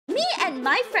and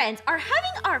my friends are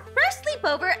having our first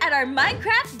sleepover at our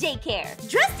Minecraft daycare.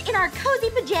 Dressed in our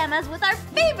cozy pajamas with our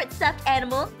favorite stuffed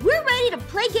animal, we're ready to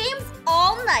play games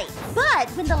all night. But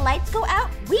when the lights go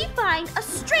out, we find a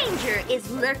stranger is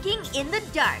lurking in the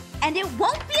dark. And it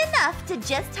won't be enough to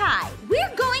just hide.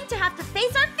 We're going to have to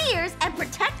face our fears and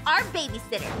protect our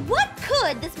babysitter. What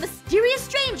could this mysterious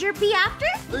stranger be after?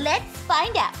 Let's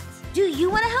find out. Do you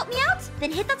want to help me out?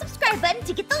 Then hit that subscribe button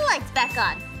to get the lights back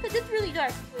on, because it's really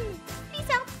dark. Peace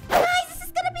out. Guys, this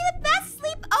is going to be the best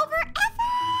sleepover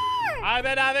ever! I've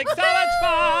been having so much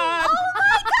fun! Oh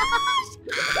my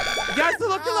gosh! You guys are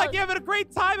looking like you're having a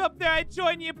great time up there. I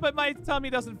join you, but my tummy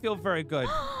doesn't feel very good.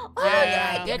 Oh,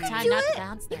 Yeah. you Good could time do not it. to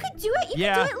bounce You there. could do it. You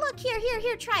Yeah. could do it. Look,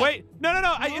 here, try it. Wait, no.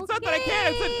 It's not that I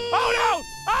can't. It's oh no!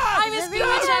 Ah! I missed Everyone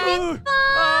you, having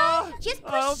Jimmy. Just Oh,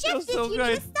 push it feels shift so if you good.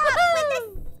 need to stop with this.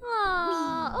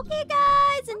 Aw, okay,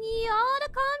 guys, I need y'all to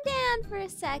calm down for a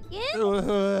second. I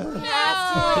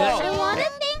want to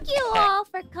thank you all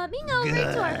for coming over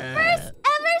to our first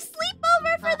ever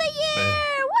sleepover for the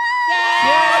year. Woo!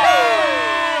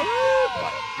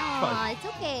 Aw, it's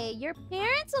okay. Your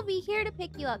parents will be here to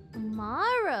pick you up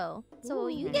tomorrow. So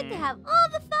you get to have all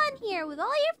the fun here with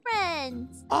all your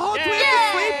friends. Oh, do we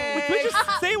have to sleep? Can we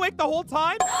just stay awake the whole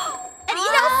time? And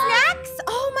eat out snacks?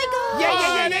 Oh my gosh.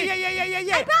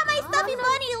 Yeah. I brought my stuffy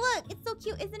bunny. Look, it's so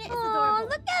cute, isn't it? It's Oh, adorable.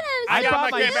 look at him. I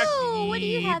got my favorite. Ooh, what do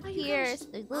you have Oh my here? gosh.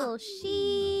 A little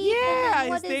sheep. Yeah,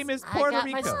 and his what name is I Puerto got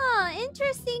my Rico. Oh,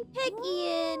 interesting pick,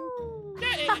 Ian.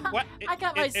 I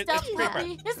got my stuffed Creeper.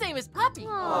 puppy. His name is Puppy.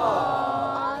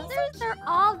 Aww, they're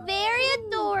all very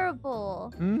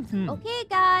adorable. Okay,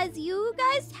 guys, you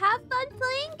guys have fun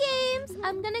playing games.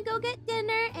 I'm gonna go get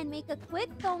dinner and make a quick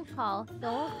phone call.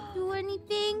 Don't do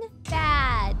anything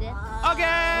bad.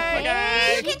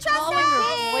 Okay. You can trust Calling us.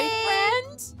 your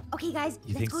boyfriend? Okay, guys,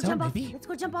 You let's think go so? jump off. Maybe? Let's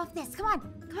go jump off this. Come on.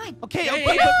 Okay, Hey,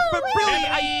 but really,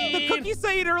 the Baby. cookies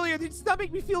I ate earlier, they just not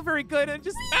make me feel very good, and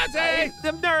just Matty.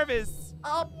 I'm nervous.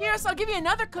 Oh, Pierce, I'll give you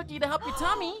another cookie to help your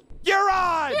tummy. You're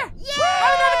on. Here.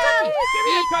 Woo! Give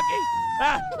me a cookie.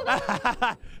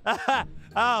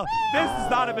 Oh, this is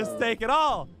not a mistake at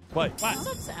all. What? What's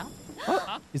that sound?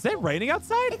 Is it raining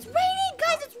outside? It's raining,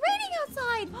 guys. It's raining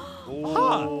outside.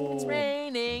 It's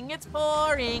raining, it's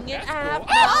pouring, and That's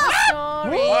Aphmau cool. is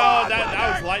snoring. Oh,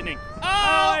 that was lightning. I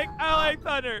like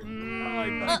thunder. I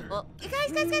like thunder.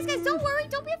 Guys, don't worry.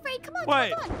 Don't be afraid. Come on,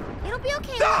 What? come on. It'll be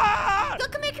okay. Ah!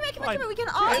 Come here. Fine. We can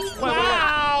all It's eat.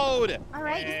 loud. All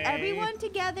right, just everyone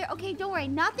together. Okay, don't worry.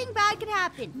 Nothing bad can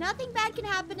happen. Nothing bad can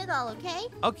happen at all, okay?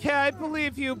 Okay, I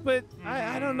believe you, but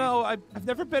I don't know. I've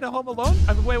never been home alone.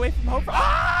 I've been way away from home for.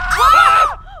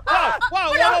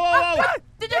 Whoa.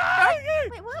 Did you?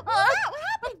 Wait, what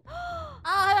happened?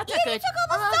 That's Ian, not you good. took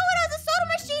all the soda. The soda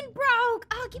machine broke.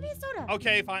 Oh, give me a soda.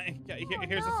 Okay, fine.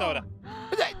 Here's the soda.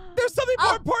 There's something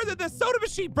more important than the soda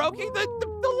machine broken.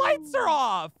 The lights are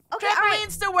off. Okay, all right.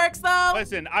 Trampoline still works, though.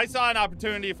 Listen, I saw an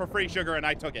opportunity for free sugar and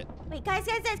I took it. Wait, guys,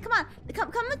 come on.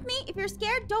 Come with me. If you're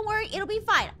scared, don't worry. It'll be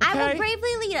fine. I will Okay.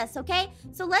 bravely lead us, okay?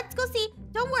 So let's go see.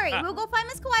 Don't worry. We'll go find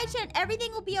Miss Kawaii and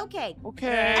everything will be okay. Okay.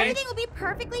 Everything will be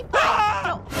perfectly fine.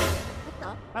 Ah!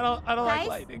 No. I don't like Guys?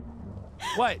 lightning.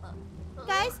 What?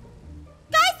 Guys,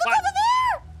 look What? over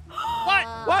there. What?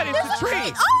 What? It's a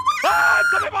tree. Oh my Ah!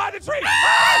 Something behind the tree.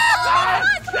 God!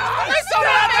 There's so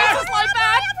many faces like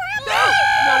that. No!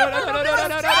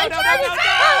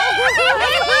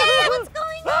 What's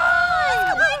going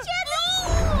on?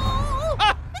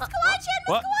 Miss Kawaii-chan,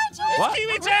 What? What?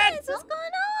 Kiwi-chan! What's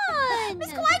going on? Miss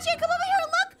Kawaii-chan, come over here.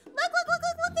 Look.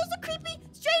 There's a creepy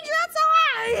stranger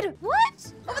outside.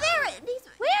 What? Over there.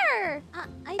 Where?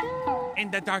 I don't.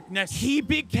 In the darkness. He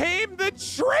became the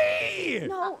tree.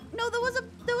 No, there was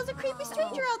a creepy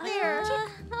stranger out there.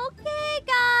 Okay,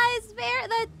 guys.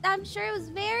 I'm sure it was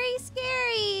very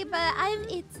scary, but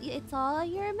it's all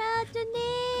your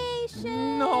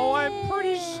imagination. No, I'm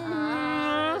pretty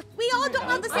sure. We all don't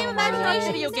have the same I'm playing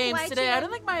imagination. video Miss games Kawaii-chan. today. I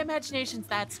don't think my imagination's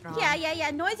that strong. Yeah.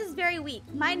 Noise is very weak.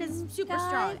 Mine is super Guys.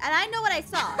 strong, and I know what I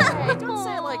saw. Hey, don't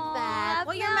say it like that.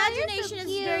 Well, your Aw, you're so imagination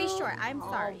is very cute. short. I'm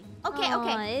sorry. Aw,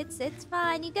 Okay. It's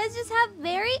fine. You guys just have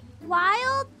very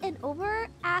wild and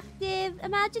overactive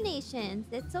imaginations.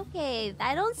 It's okay.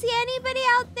 I don't see anybody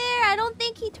out there. I don't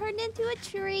think he turned into a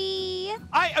tree.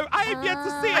 I have yet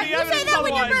to see any You say evidence that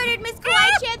when you're otherwise. murdered, Miss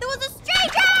Kawaii-chan. There was a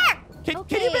stranger. Can you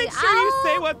Okay, make sure you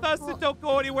stay I'll- with us and don't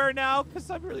go anywhere now? Because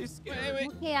I'm really scared. Wait.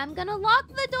 Okay, I'm gonna lock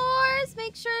the doors.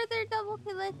 Make sure they're double.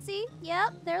 Okay, let's see.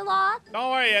 Yep, they're locked. Don't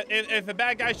worry. If a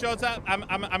bad guy shows up, I'm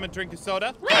gonna drink the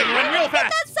soda. Wait, I can run real where'd you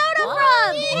get fast. that soda What?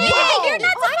 from? Whoa. Hey, you're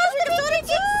not supposed to drink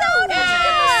soda.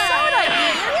 Soda.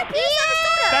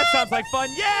 Ian. That sounds like fun.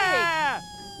 Yeah!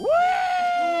 Woo!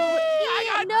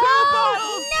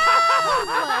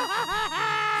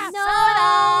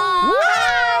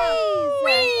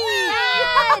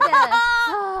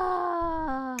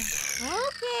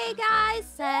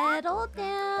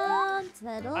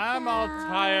 Settle I'm all down.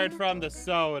 tired from the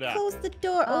soda. Close the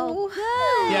door. Oh,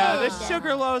 Oh. good. Yeah, this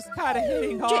sugar low's kind of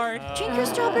hitting hard. Drink your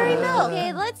strawberry milk.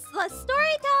 Okay, let's story You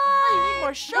time. need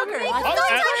more sugar. Everybody- Oh,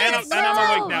 Story and time. I'm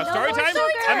awake now. No Story more time? sugar.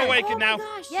 I'm awakened now.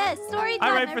 Yes, story time.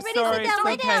 I'm ready for Everybody stories. sit down,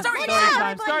 lay down, Story lay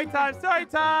time. down. Story time. Story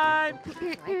time.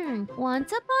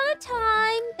 Once upon a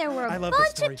time, there were I a love this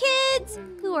bunch of story. kids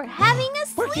who were having a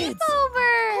We're kids.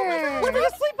 sleepover. We're having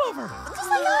a sleepover.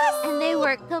 And they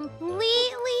were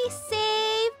completely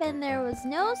safe, and there was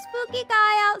no spooky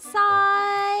guy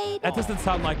outside. That doesn't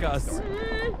sound like us.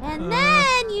 And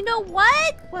then, you know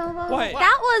what? What?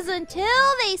 That was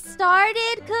until they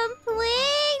started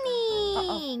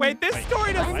complaining. Wait, this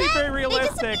story doesn't And seem very then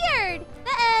realistic. They disappeared.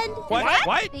 The end.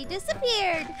 What? They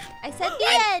disappeared. I said the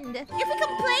end. If we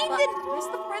complained, then Where's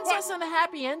the princess and the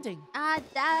happy ending?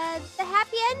 The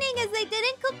happy ending is they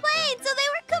didn't complain, so they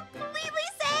were completely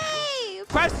safe.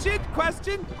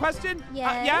 Question.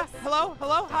 Yes? Yeah. Hello.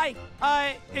 Hi.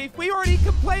 If we already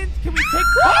complained, can we take?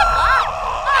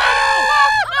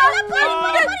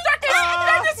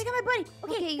 I got my buddy.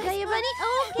 Okay, you got your money?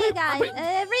 Okay, guys. Wait.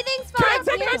 Everything's Can I fine.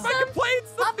 take back Here's my some.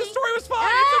 complaints? The Puppy. story was fine.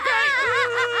 It's okay.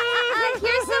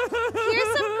 Here's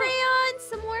some crayons,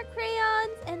 some more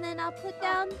crayons, and then I'll put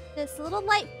down this little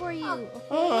light for you. Okay?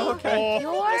 Oh, okay.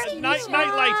 You're Night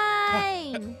light.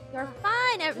 fine. You're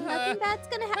fine. Nothing bad's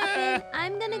gonna happen.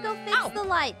 I'm gonna go fix the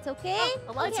lights, okay?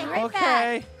 The lights Okay, are right back.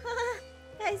 Okay.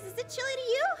 Guys, is it chilly to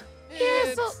you?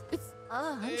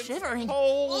 I'm It's shivering.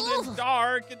 cold, it's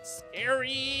dark, it's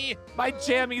scary. My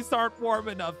jammies aren't warm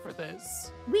enough for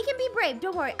this. We can be brave.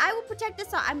 Don't worry. I will protect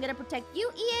us all. I'm gonna protect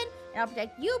you, Ian, and I'll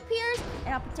protect you, Pierce,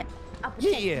 and I'll protect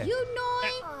Yeah. you,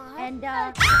 Noi, and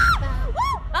Ah!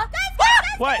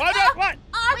 What? What?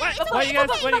 What you guys?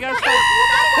 What you guys?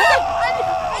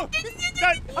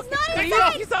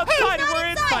 He's outside and we're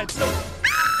inside. So. Outside!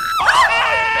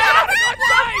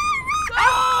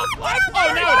 Oh, what?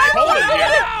 Oh, now it's cold in here. No!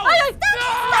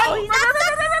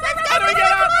 How do we get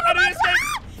out? How do we escape?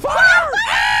 Fire!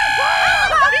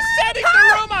 He's setting the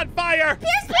room on fire.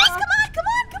 Pierce, come on.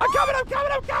 I'm coming! I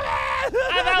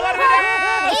know what to do.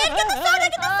 Ian, get the soda,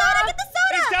 get the soda, get the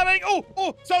soda. He's coming. Oh,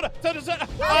 soda. grab a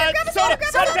soda,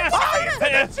 Soda grab a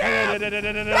fast. Run!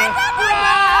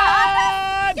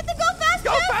 You have to go fast,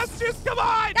 Go fast, just come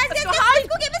on! Guys, let's go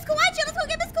get Miss Kawaii-chan. Let's go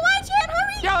get Miss Kawaii-chan.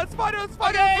 Hurry. Yeah, let's find her. Guys, Wait,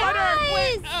 What's let's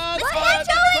going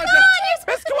go. on? Here's Miss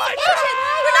Miss Kawaii-chan! Kawaii-chan.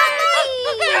 We're not late.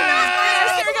 Yeah.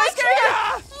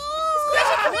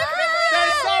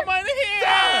 There's someone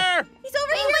here. He's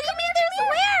over here. What do you mean there's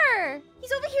where?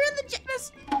 He's over here in the he's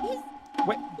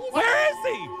Wait, where is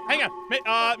he? Hang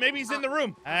on. Maybe he's in the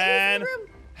room. in And the room.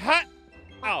 ha.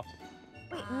 Oh.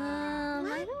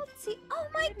 I don't see. Oh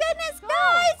my goodness,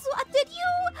 guys! Did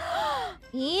you?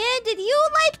 Ian, did you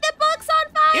light the books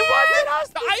on fire? It wasn't us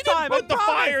this I didn't time, put the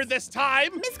promise. fire this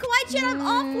time. Miss Kawaii-chan, I'm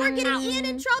all for getting Ian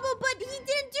in trouble, but he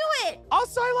didn't do it.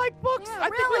 Also, I like books. Yeah, I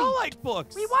think we really. all like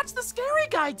books. We watched the scary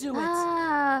guy do it.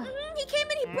 He came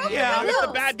in, he broke Yeah. the He's window.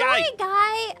 the bad guy. Story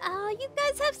guy. You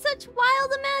guys have such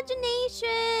wild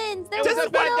imaginations. There It was was a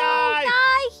bad no guy.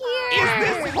 here. Is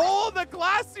this hole in the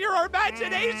glass your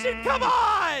imagination? Come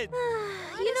on!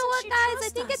 You know doesn't what, she guys? I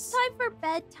trust think it's us? time for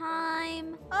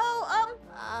bedtime. Oh,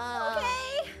 Uh,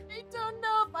 okay. I don't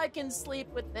know if I can sleep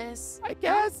with this. I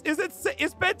guess. Is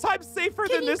bedtime safer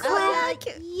than this go room?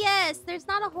 Yes, there's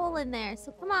not a hole in there.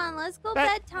 So come on, let's go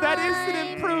bedtime. That is an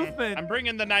improvement. I'm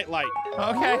bringing the nightlight.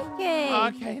 Okay. Okay.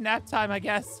 Okay, nap time, I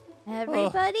guess.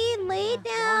 Everybody lay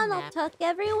down. I'll nap. tuck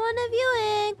every one of you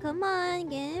in. Come on,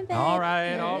 get in bed. All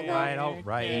right, There all we go. right, all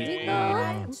right. There we go.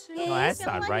 Okay. No, that's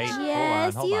not right.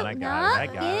 Yes, hold on. I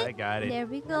got it. There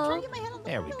we Trying go. to get my hand on the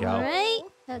There we window. go. All right.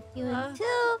 Tuck you in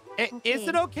too. Is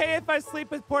it okay if I sleep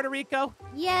with Puerto Rico?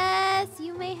 Yes,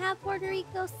 you may have Puerto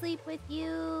Rico sleep with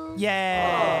you.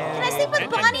 Yeah. Can I sleep with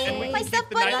And- Bonnie? and we My can stuffed keep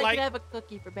the bunny? I nightlight. could have a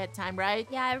cookie for bedtime, right?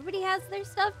 Yeah, everybody has their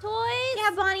stuffed toys.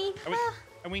 Yeah, Bonnie.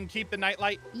 And we can keep the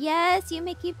nightlight. Yes, you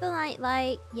may keep the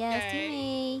nightlight. Yes, Yay. you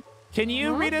may. Can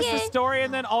you read us the Okay. story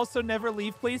and then also never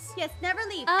leave, please? Yes, never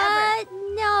leave, ever.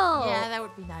 No. Yeah, that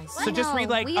would be nice. So just read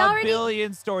No, like we a already-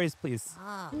 billion stories, please.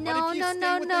 Ah. No, But if you no, stay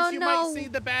no, with no, us, you no. might see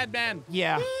the bad man.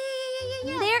 Yeah.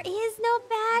 There is no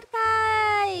bad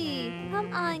guy.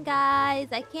 Come on, guys.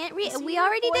 I can't read. Is he We your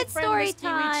already did boyfriend, story Miss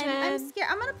time. Kiwi-chan? I'm scared.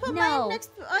 I'm gonna put No. mine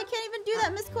next. I can't even do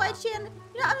that, Miss Kawaii-chan.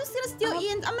 You know, I'm just gonna steal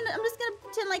Ian's. I'm just gonna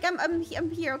pretend like I'm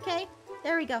here. Okay.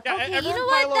 There we go. Yeah, Okay, you everyone know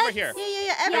pile what? over That's- here. Yeah.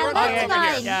 Yeah, Everyone pile that's over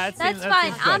here. fine. Yeah, That's that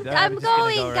fine. seems I'm good. I'm just gonna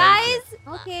going, go right guys.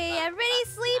 Okay, everybody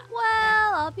sleep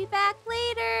well. I'll be back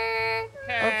later.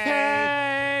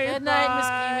 Okay. Good night,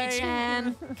 bye. Miss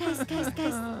Kiwi-chan.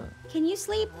 Guys. Can you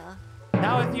sleep?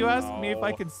 Now if you ask me if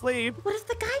I can sleep. What if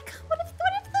the guy comes? What if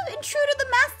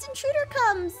intruder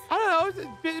comes? I don't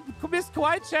know. Miss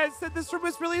Kawaii-chan said this room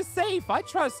was really safe. I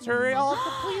trust her all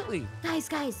completely.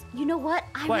 Guys, you know what?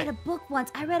 I read a book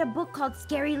once. I read a book called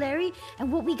Scary Larry,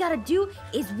 and what we gotta do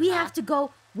is we have to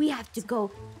go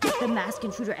get the masked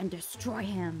intruder and destroy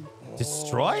him.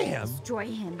 Destroy him? Destroy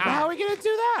him. How are we gonna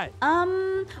do that?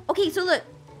 Okay, so look.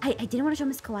 I didn't want to show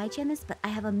Miss Kawaii-chan this, but I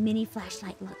have a mini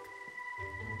flashlight. Look.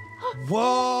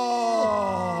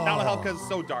 Whoa! That'll help because it's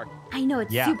so dark. I know,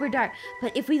 it's super dark.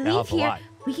 But if we leave here,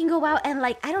 we can go out and,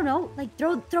 like, I don't know, like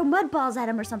throw mud balls at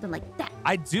him or something like that.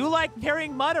 I do like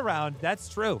carrying mud around. That's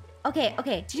true. Okay.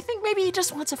 Do you think maybe he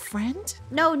just wants a friend?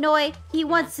 No, Noi. He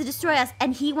wants to destroy us,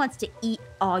 and he wants to eat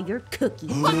all your cookies.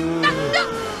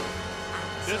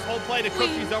 This whole plate of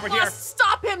cookies over We here. must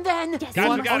stop him then. Yes,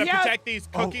 Guys, we gotta yeah. protect these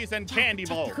cookies and candy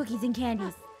Protect bowl. the cookies and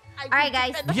candies. I All right, will guys.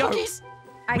 defend the Yo. cookies. All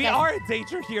right, We guys. are in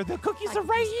danger here. The cookies are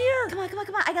right here. Come on.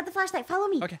 I got the flashlight. Follow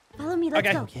me. Okay. Follow me. Let's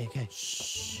Okay. go. Okay.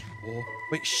 Shh. Oh,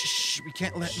 wait, shh. We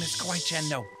can't let Miss Kawaii-chan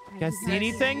know. You guys see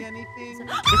anything? Anything?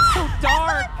 It's so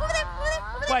dark. Over there.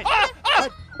 Wait. Ah!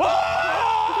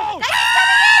 Whoa!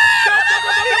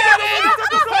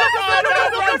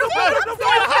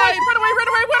 Hide! Run away.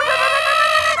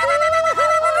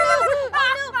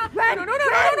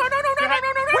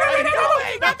 Where are we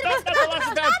going? That's the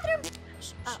last Bathroom.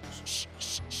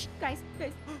 Guys.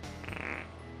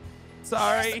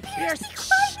 Sorry.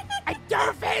 I'm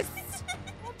nervous.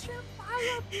 Hold your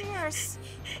fire, Pierce.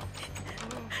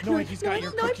 No, he's got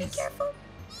your No, be cookies. careful.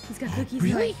 He's got cookies.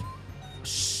 Really? Noi.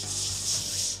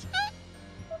 Shh.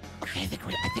 Okay, I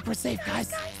think we're safe,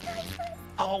 guys.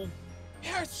 Oh.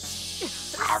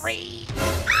 Sorry.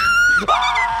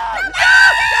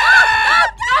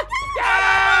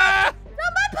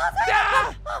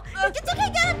 It's okay.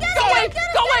 Get him. Go away. Let's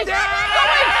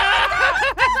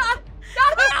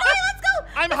go.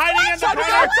 I'm hiding in the corner.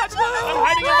 I'm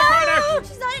hiding in the corner.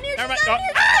 She's not in here. Never mind. She's not in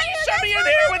here. Shut me in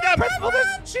here with them. Principal,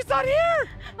 she's not here.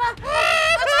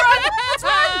 Let's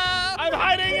run. I'm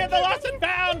hiding in the lost and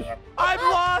found. I'm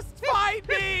lost. Find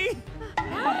me.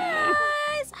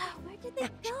 Guys, where did they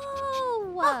go?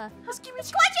 Miss Kawaii-chan.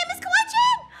 Miss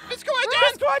Kawaii-chan. Miss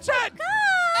Kawaii-chan.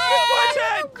 Guys, lost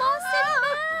and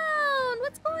found.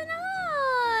 What's going on?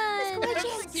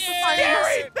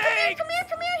 Scary thing. Come here.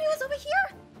 He was over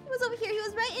here. He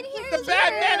was right in here. The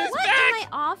bad man is What, back. in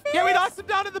my office? Yeah, we knocked him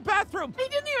down in the bathroom. He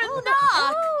didn't even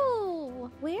knock. Oh,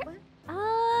 where?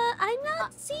 I'm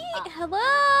not seeing. Hello?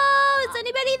 Is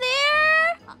anybody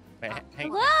there? Wait,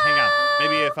 hang on.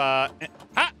 Maybe if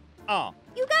oh.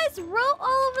 You guys wrote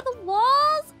all over the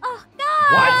walls? Oh,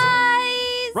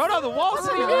 guys. Wrote on the walls.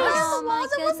 What do you mean? Oh, my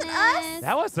It wasn't us. goodness.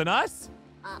 That wasn't us.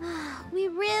 We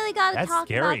really gotta That's talk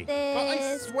scary. about this. Well,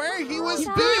 I swear he was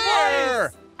Guys,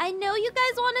 there. I know you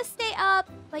guys want to stay up,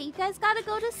 but you guys gotta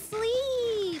go to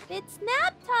sleep. It's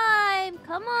nap time.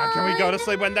 Come on. How can we go to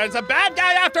sleep when there's a bad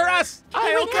guy after us?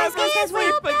 I'll guys, never guys,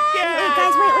 sleep wait.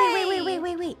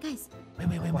 again. Wait, guys.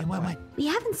 Wait. We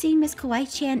haven't seen Miss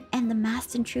Kawaii-chan and the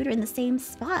masked intruder in the same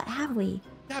spot, have we?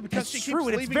 Yeah, because That's she true,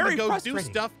 keeps and it's leaving very to go do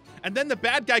frustrating. stuff, and then the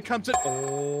bad guy comes in.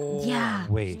 Oh. Yeah,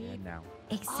 Wait. Now.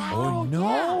 exactly. Oh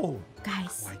no.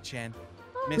 Guys, Kawaii-chan.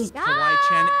 Oh, Miss guys.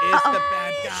 Kawaii-chan is the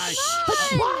bad guy. But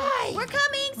why? we're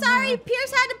coming. Sorry,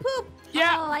 Pierce had to poop.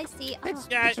 Yeah. Oh, I see. Oh,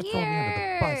 Yeah. Throw me under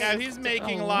the bus. Yeah, he's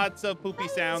making lots of poopy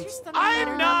sounds.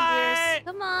 I'm not.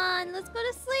 Come on, let's go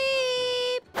to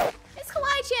sleep. Miss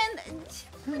Kawaii-chan,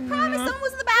 we promised someone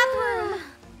was in the bathroom.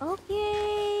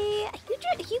 Okay.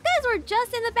 You guys were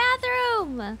just in the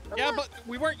bathroom. Yeah, but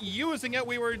we weren't using it.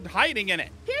 We were hiding in it.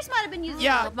 Pierce might have been using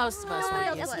Yeah. it. Most of us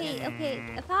Somebody were else using was. Okay.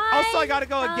 Fine. Also, I gotta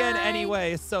go again fine.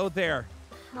 anyway. So there.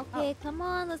 Okay, come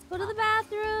on, let's go to the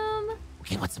bathroom.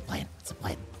 Okay, what's the plan?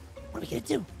 What are we gonna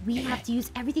do? We have to use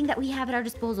everything that we have at our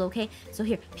disposal, okay? So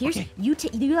here, Pierce, Okay. you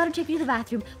let her take you to the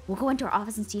bathroom. We'll go into our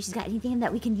office and see if she's got anything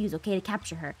that we can use, okay, to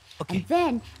capture her. Okay.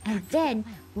 And then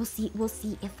we'll see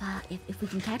if we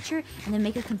can catch her and then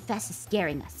make her confess to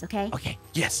scaring us, okay? Okay.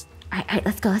 Yes. All right,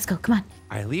 let's go. Come on.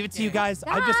 All right, leave it to you guys.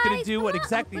 I'm just gonna Guys, do come what on.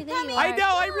 exactly. Okay, there you I are.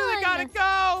 know. I Come really on. gotta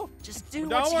go. Just do what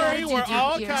Don't you gotta worry, do, we're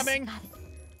all Pierce. coming. Got it. All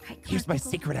right, come Here's on, my go.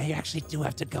 secret. I actually do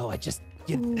have to go. I just.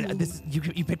 You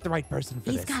picked the right person for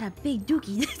He's this. got a big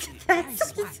dookie.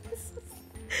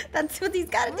 That's what he's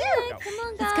got to do. Alright, come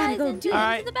on, He's guys. gotta go and do go it. All to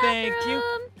right, the thank you.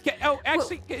 bathroom. Okay, oh,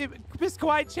 actually, Miss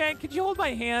Kawaii-chan, could you hold my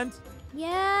hand?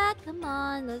 Yeah, come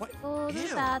on. Let's What? go to Ew.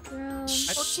 the bathroom. We'll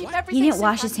keep What? everything He didn't safe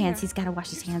wash on his hands. here. He's got to wash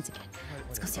his hands again.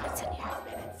 Let's go see what's in here.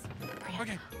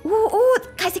 Okay. Ooh,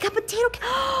 guys, they got potato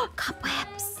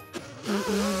cobwebs.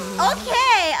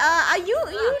 Okay, you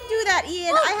do that,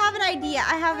 Ian. I have an idea.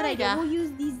 Yeah. We'll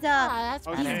use these That's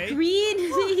Okay. better. green to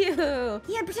you.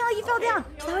 Yeah, pretend like you fell down.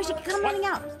 So that way she can come running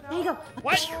out. There you go.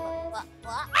 What?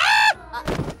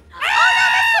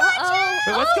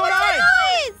 Wait, what's going on?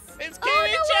 It's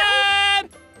Kiwi-chan!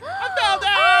 I fell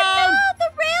down! Oh, no, the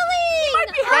railing! You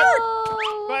might be hurt.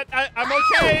 Oh. But I'm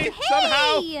okay Hey.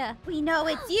 somehow. We know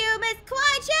it's you, Miss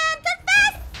Kawaii-chan.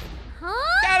 Confess!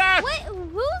 Huh? Get her! What?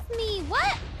 Who's me? What?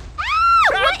 Ow!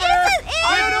 What is Chopper! this?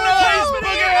 I don't know Noise what's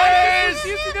happening. I'm just boogers!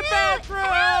 using the bathroom.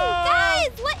 Ow,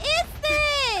 guys, what is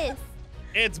this?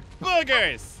 It's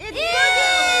boogers! It's Ew!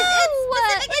 boogers! It's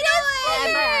specific Yeah,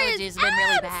 my noise! allergies have been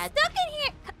really I'm bad. stuck in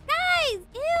here. Guys,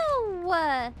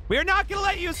 ew. We're not gonna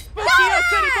let you spooky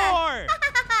us anymore.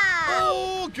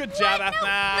 Oh, good job,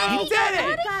 Aphmau. You did it.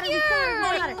 We got it, we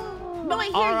got it. Noi,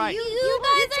 here, All right. You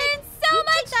guys are in so you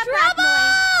much take that back,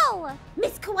 trouble.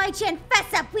 Miss Kawaii-chan,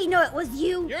 fess up. We know it was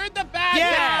you. You're the bad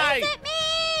Yeah. guy! Is it me?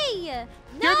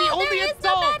 You're the No, only there is no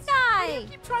adult. bad guy.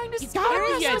 Keep trying to There scare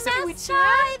is us. no Yes, bad Kiwi-chan.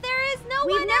 guy. There is no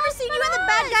We've one never else seen but you and the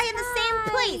bad guy in the us, same guys.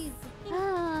 place.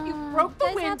 You broke the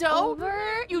Guys have window. over.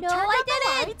 You no, turned I out the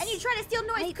didn't. lights. And you try to steal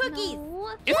Noi's cookies. No.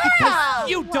 It's Yeah. because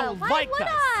you don't Why like would us.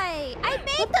 I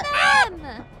made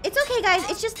them. It's okay, guys.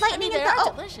 It's just I lightning mean, at they the... are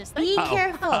Oh, delicious. be Uh-oh.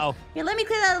 careful. Uh-oh. Here, let me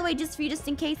clear that out of the way just for you, just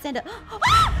in case. And guys,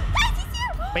 he's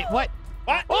here. Wait, what?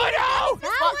 What? Oh no! Miss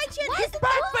Kawaii-chan, What? it's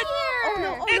back, but- Oh,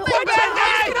 no. Oh, It's no. the Oh, bad no.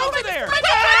 guy. Get over there! Miss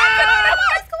Kawaii-chan.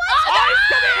 Oh, he's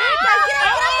coming in! Guys, get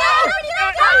out,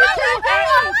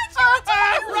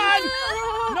 Run!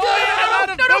 No, I'm out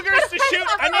of boogers to shoot!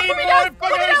 I need more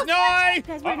boogers, Noi!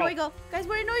 Guys, where did Noi go? Guys,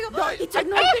 where did Noi go? He I took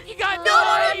Noi. think you got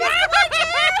noise.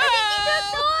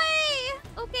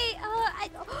 Okay,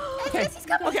 Okay, He's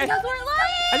coming. okay. Guys, we're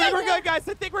lying. I think we're good, guys.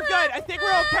 I think we're good. I think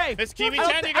we're okay. Miss I Kiwi-chan,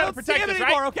 don't you thi- I gotta don't see protect him us,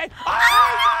 anymore, right? okay?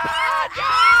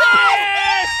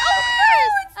 Yes!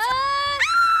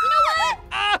 you know what?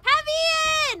 Ah, Have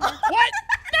Ian! what?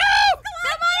 No!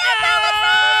 Come on,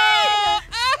 Aphmau,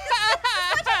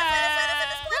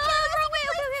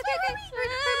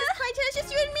 Miss Kawaii-chan, it's just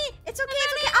you and me. It's okay,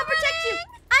 it's okay. I'll protect you.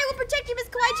 I will protect you, Miss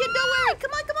Kawaii-chan. Don't worry.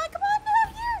 Come on, come on, come on.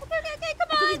 Out here. Okay, come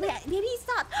on. Wait, maybe he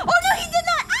stopped. Oh, no, he did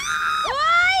not.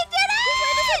 Why did it?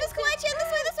 This way, Miss Kawaii-chan. This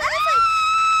way, this way, this way.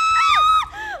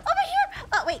 Ah! Over here.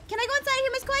 Oh, wait. Can I go inside of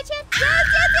here, Miss Kawaii-chan? Yes.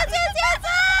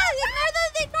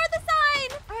 Ignore the sign.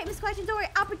 All right, Miss Kawaii-chan, don't worry.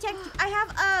 I'll protect you. I have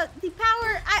the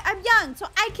power. I'm young, so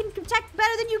I can protect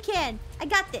better than you can. I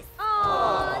got this.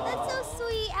 Aw, that's so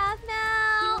sweet,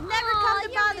 Aphmau. You've never come to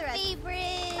You're bother my us.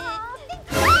 favorite. Well,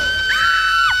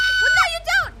 no, you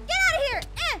don't. Get out of here.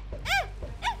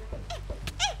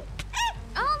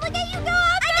 Oh, look at you go,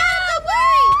 I Aphmau. got him. Don't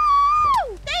worry.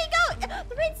 There you go.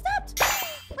 The rain stopped.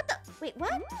 What the? Wait,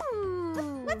 what?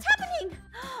 What's happening?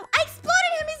 I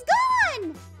exploded him. He's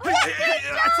gone. Hey,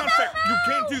 that's not fair. You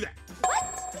can't do that. What?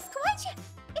 Miss Kawaii-chan.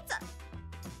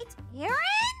 It's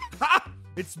Aaron? Ha!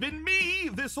 It's been me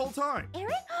this whole time.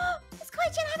 Aaron. Miss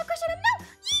Kawaii-chan, I have a crush on him. No.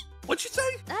 What'd you say?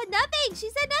 Nothing. She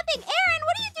said nothing. Aaron,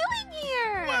 what are you doing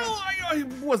here? Well, I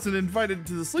wasn't invited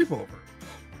to the sleepover.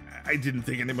 I didn't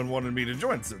think anyone wanted me to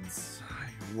join since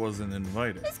I wasn't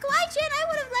invited. Miss Kawaii-chan, I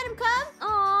would have let him come.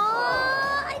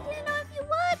 Aw, I didn't know if you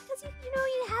would, because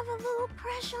you have a little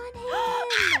crush on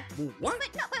him. What? Wait,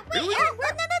 wait, Really? Aaron, No,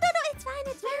 it's fine.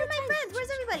 where are my friends? Where's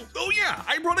everybody? Oh yeah,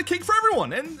 I brought a cake for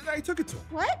everyone, and I took it to him.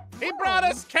 What? He brought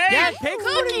us cake! Yeah, cake's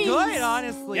pretty Cookies. good,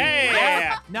 honestly.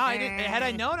 Yeah. No, I didn't, had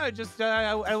I known, I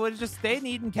would have just stayed and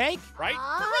eaten cake. Right?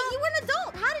 But wait, you were an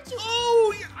adult. How did you?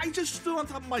 Oh yeah, I just stood on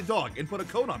top of my dog and put a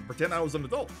coat on, pretend I was an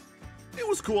adult. It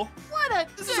was cool. What a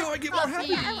This is how I get more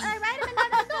puppy. happy. I ride him and not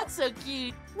an adult. That's so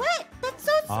cute. What? That's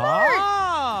so smart.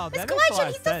 Oh, Miss that makes a lot Kawaii-chan,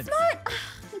 of he's so sense. smart. Oh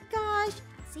my gosh.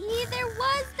 See, there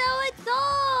was no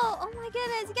adult. Oh my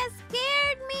goodness, you guys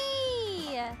scared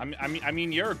me. I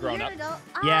mean, you're a You're grown-up. an adult.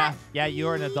 Yeah,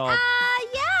 you're an adult.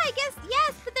 Yeah, I guess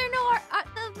yes, but there are no.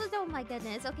 Oh my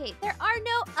goodness. Okay, there are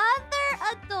no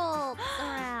other adults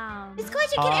around. Miss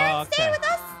Kawaii-chan, can Aaron stay okay.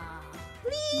 with us?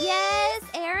 Please. Yes,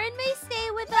 Aaron may stay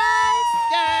with us.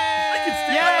 I can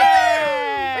stay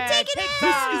Yay! We're taking Cake it.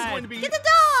 This time. is going to be Get the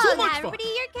dog. so much fun. Everybody,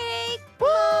 your cake. Woo,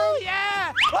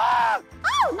 yeah! Ah!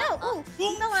 Oh no. Oh,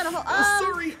 he fell out of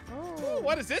hole. Sorry. Ooh,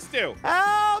 what does this do?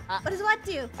 Help! What does what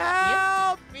do?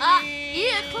 Help!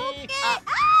 Ian,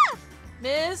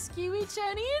 Miss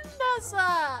Kiwi-chan, Ian does,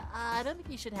 I don't think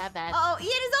you should have that. Oh, Ian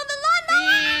is on the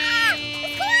lawnmower.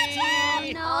 Miss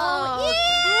Kawaii-chan. No, Oh.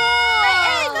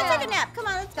 Hey, let's take a nap. Come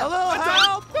on, let's A go. little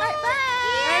help! Bye.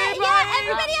 Anybody? Yeah,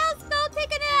 everybody else.